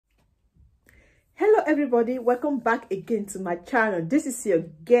everybody, welcome back again to my channel. This is your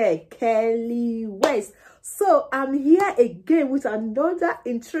girl Kelly West. So I'm here again with another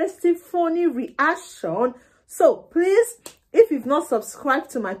interesting funny reaction. So please, if you've not subscribed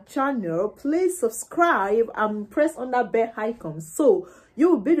to my channel, please subscribe and press on that bell icon so you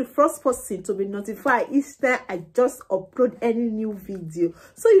will be the first person to be notified each time I just upload any new video,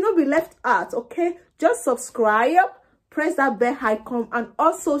 so you don't be left out. Okay, just subscribe, press that bell icon, and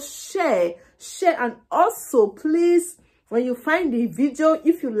also share, and also please, when you find the video,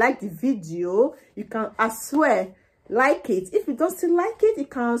 if you like the video, you can, I swear, like it. If you don't still like it, you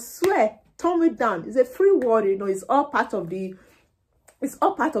can, swear, thumb it down. It's a free word, you know. It's all part of the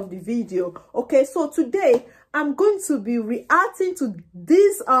video. Okay, so today I'm going to be reacting to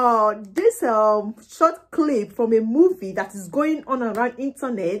this short clip from a movie that is going on around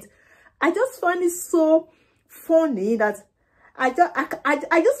internet. I just find it so funny that I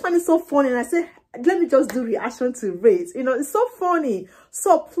just find it so funny, and I say, let me just do reaction to it. You know, it's so funny.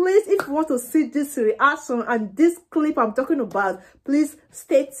 So please, if you want to see this reaction and this clip I'm talking about, please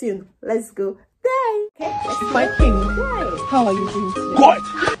stay tuned. Let's go. Bye. Okay, my king, bye. How are you doing today? Quiet!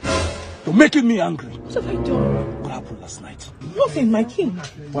 You're making me angry. What have I done? What happened last night? Nothing, my king.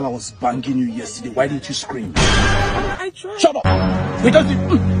 While I was banging you yesterday, why didn't you scream? I tried. Shut up! Because you...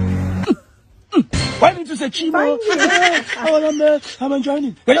 Why didn't you say Chimo? I'm enjoying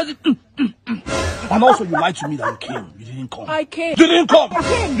it. Because you... And also you lied to me that you came. You didn't come. I came. You didn't come. I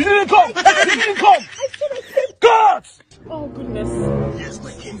came. You didn't come. You didn't come. I said I came. God! Oh, goodness. Yes,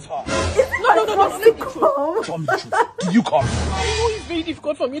 my king's heart. No. Let me come. Tell me the truth. Did you come? I know it's very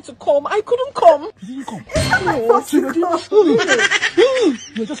difficult for me to come. I couldn't come. You didn't come.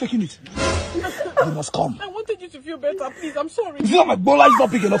 You're just faking it. You must come. I wanted you to feel better, please. I'm sorry. You see that my bola is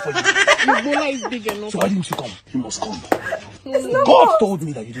not big enough for you? Your bola is big enough. So why didn't you come? You must come. God God told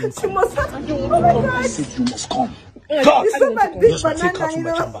me that you didn't come. I don't want to come. I said you must come. God! It's not my big Yes, take her banana, to you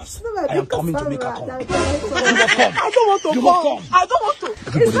my know. chambers. It's not my I am big coming to make her cassava come. that You must come. I don't want to You come. must come. I don't want to. It's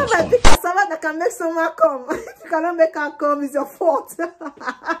Everybody not must my come. big cassava that can make someone come. If you cannot make her come, it's your fault.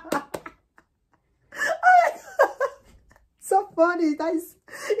 So funny. That is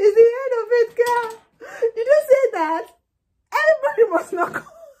the end of it, girl. You just say that everybody must not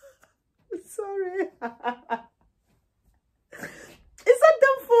come. Sorry. It's not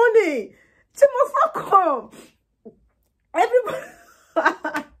that funny. She must not come. Everybody.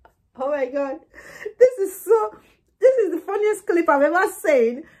 Oh my God. This is the funniest clip I've ever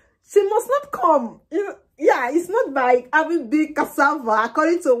seen. She must not come. You know, yeah, it's not by having big cassava,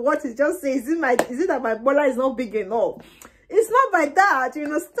 according to what it just says. Is it that my bola is not big enough? It's not by that, you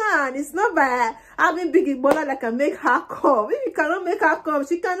understand? It's not by having big bola that can make her come. If you cannot make her come,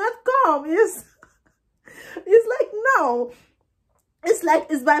 she cannot come. It's like, no. It's like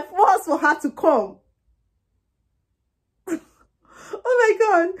it's by force for her to come. Oh my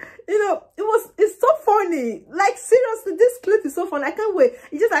God, you know, it's so funny. Like, seriously, this clip is so funny. I can't wait.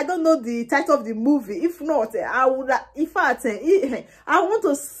 It's just I don't know the title of the movie. If not, I would, in fact, I want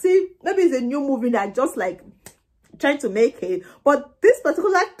to see, maybe it's a new movie that just like trying to make it. But this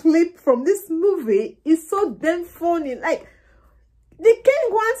particular clip from this movie is so damn funny. Like, the king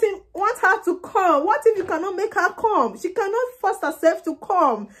wants her to come. What if you cannot make her come? She cannot force herself to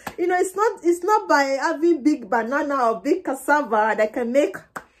come. You know, it's not by having big banana or big cassava that can make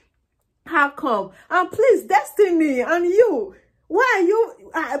her come. And please, Destiny and you, why are you?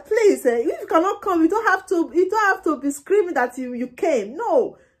 Please, if you cannot come, you don't have to be screaming that you came.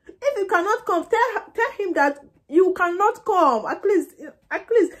 No, if you cannot come, tell him that you cannot come. At least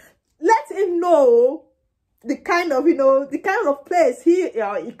let him know the kind of, you know, the kind of place he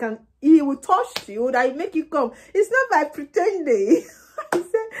will touch you that will make you come. It's not by pretending.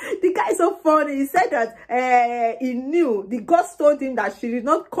 The guy is so funny. He said that he knew, the ghost told him that she did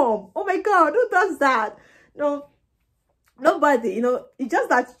not come. Oh my God, who does that? No, nobody. You know, it's just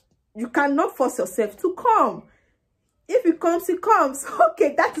that you cannot force yourself to come. If it comes, it comes.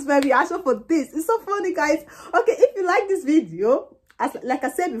 Okay, that is my reaction for this. It's so funny, guys. Okay, if you like this video, like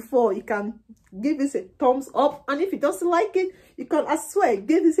I said before, you can give this a thumbs up, and if you doesn't like it, you can, I swear,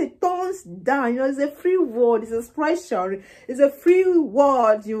 give this a thumbs down. You know, it's a free word, it's an expression, it's a free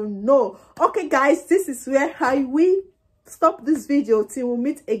word, you know. Okay, guys, this is where I will stop this video till we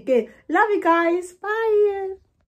meet again. Love you guys. Bye.